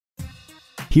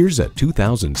Here's a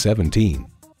 2017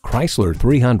 Chrysler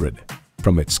 300.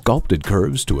 From its sculpted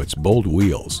curves to its bold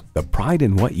wheels, the pride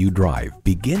in what you drive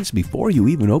begins before you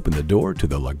even open the door to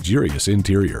the luxurious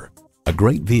interior. A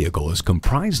great vehicle is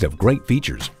comprised of great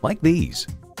features like these: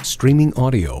 streaming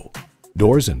audio,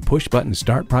 doors and push-button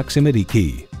start proximity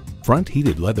key, front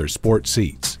heated leather sport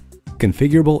seats,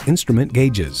 configurable instrument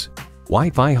gauges,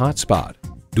 Wi-Fi hotspot,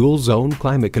 dual zone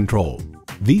climate control,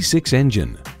 V6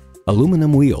 engine,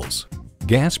 aluminum wheels,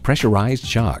 gas pressurized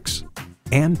shocks,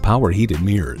 and power heated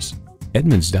mirrors.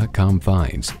 Edmunds.com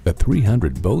finds the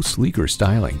 300 boasts sleeker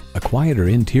styling, a quieter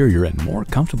interior, and more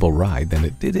comfortable ride than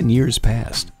it did in years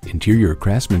past. Interior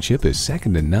craftsmanship is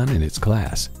second to none in its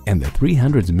class, and the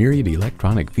 300's myriad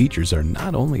electronic features are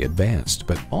not only advanced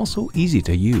but also easy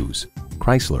to use.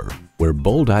 Chrysler, where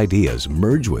bold ideas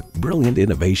merge with brilliant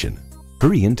innovation.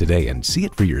 Hurry in today and see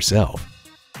it for yourself.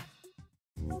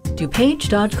 DuPage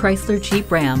Dodge Chrysler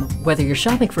Jeep Ram. Whether you're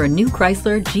shopping for a new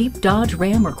Chrysler, Jeep, Dodge,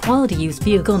 Ram, or quality used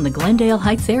vehicle in the Glendale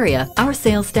Heights area, our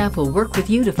sales staff will work with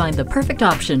you to find the perfect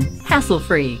option,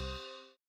 hassle-free.